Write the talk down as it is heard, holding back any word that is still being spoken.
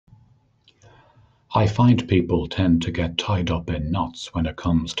I find people tend to get tied up in knots when it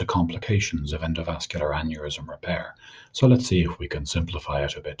comes to complications of endovascular aneurysm repair, so let's see if we can simplify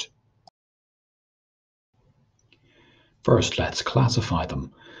it a bit. First, let's classify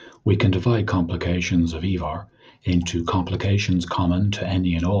them. We can divide complications of EVAR into complications common to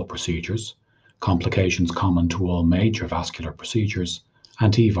any and all procedures, complications common to all major vascular procedures,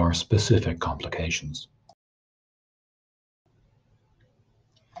 and EVAR-specific complications.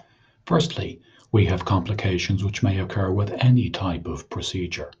 Firstly, we have complications which may occur with any type of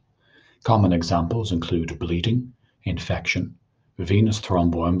procedure. Common examples include bleeding, infection, venous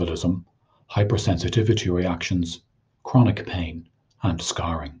thromboembolism, hypersensitivity reactions, chronic pain, and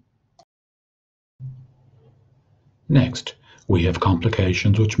scarring. Next, we have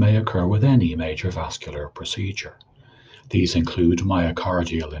complications which may occur with any major vascular procedure. These include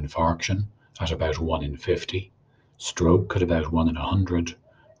myocardial infarction at about 1 in 50, stroke at about 1 in 100,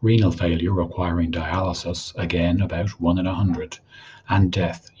 renal failure requiring dialysis, again about 1 in 100, and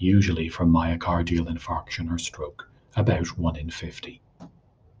death, usually from myocardial infarction or stroke, about 1 in 50.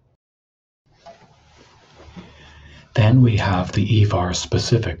 Then we have the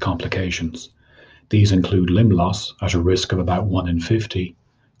EVAR-specific complications. These include limb loss at a risk of about 1 in 50,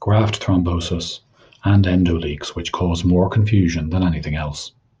 graft thrombosis, and endoleaks, which cause more confusion than anything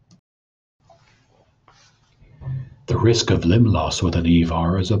else. The risk of limb loss with an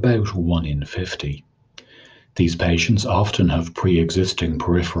EVAR is about 1 in 50. These patients often have pre-existing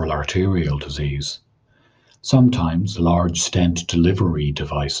peripheral arterial disease. Sometimes large stent delivery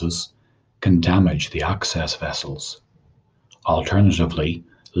devices can damage the access vessels. Alternatively,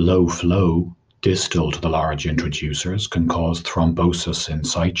 low flow distal to the large introducers can cause thrombosis in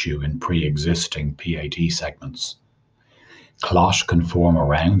situ in pre-existing PAD segments. Clot can form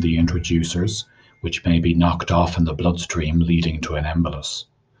around the introducers, which may be knocked off in the bloodstream, leading to an embolus.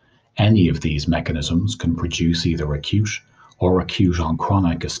 Any of these mechanisms can produce either acute or acute on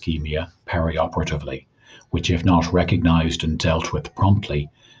chronic ischemia perioperatively, which, if not recognized and dealt with promptly,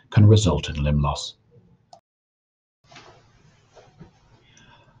 can result in limb loss.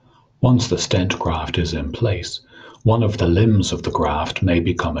 Once the stent graft is in place, one of the limbs of the graft may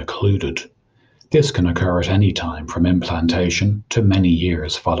become occluded. This can occur at any time from implantation to many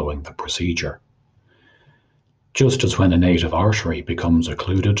years following the procedure. Just as when a native artery becomes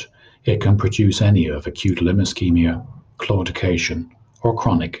occluded, it can produce any of acute limb ischemia, claudication, or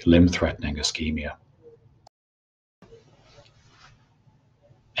chronic limb-threatening ischemia.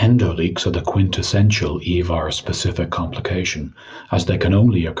 Endoleaks are the quintessential EVAR-specific complication, as they can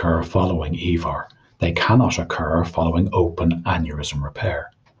only occur following EVAR. They cannot occur following open aneurysm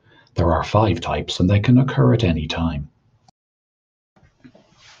repair. There are 5 types, and they can occur at any time.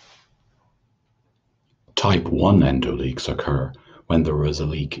 Type 1 endoleaks occur when there is a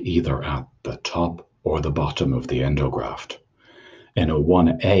leak either at the top or the bottom of the endograft. In a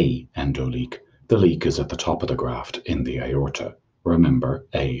 1A endoleak, the leak is at the top of the graft in the aorta. Remember,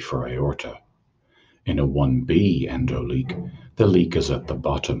 A for aorta. In a 1B endoleak, the leak is at the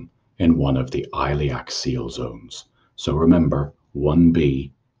bottom in one of the iliac seal zones. So remember,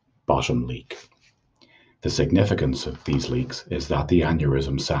 1B, bottom leak. The significance of these leaks is that the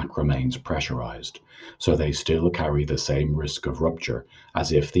aneurysm sac remains pressurized, so they still carry the same risk of rupture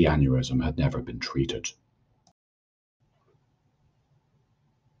as if the aneurysm had never been treated.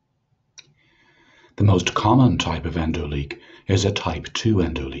 The most common type of endoleak is a type 2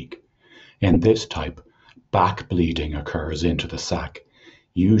 endoleak. In this type, back bleeding occurs into the sac,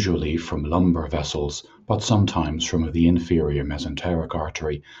 usually from lumbar vessels, but sometimes from the inferior mesenteric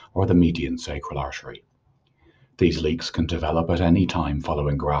artery or the median sacral artery. These leaks can develop at any time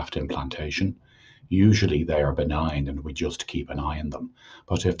following graft implantation. Usually they are benign and we just keep an eye on them,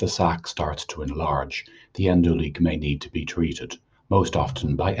 but if the sac starts to enlarge, the endoleak may need to be treated, most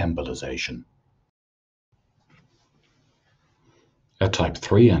often by embolization. A type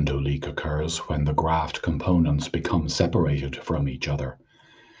 3 endoleak occurs when the graft components become separated from each other.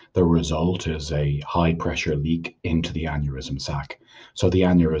 The result is a high-pressure leak into the aneurysm sac, so the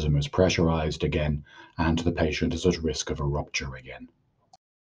aneurysm is pressurized again and the patient is at risk of a rupture again.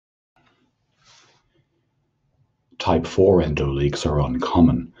 Type 4 endoleaks are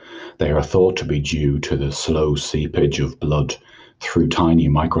uncommon. They are thought to be due to the slow seepage of blood through tiny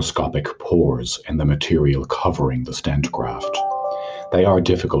microscopic pores in the material covering the stent graft. They are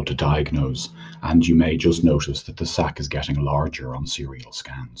difficult to diagnose, and you may just notice that the sac is getting larger on serial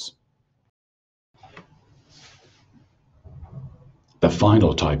scans. The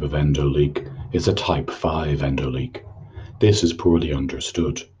final type of endoleak is a type 5 endoleak. This is poorly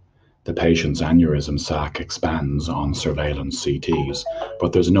understood. The patient's aneurysm sac expands on surveillance CTs,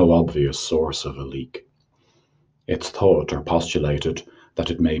 but there's no obvious source of a leak. It's thought or postulated that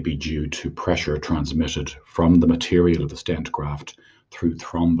it may be due to pressure transmitted from the material of the stent graft through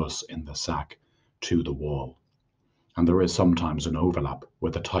thrombus in the sac to the wall, and there is sometimes an overlap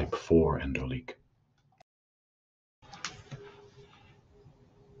with a type 4 endoleak.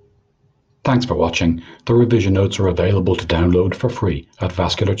 Thanks for watching. The revision notes are available to download for free at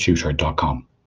vasculartutor.com.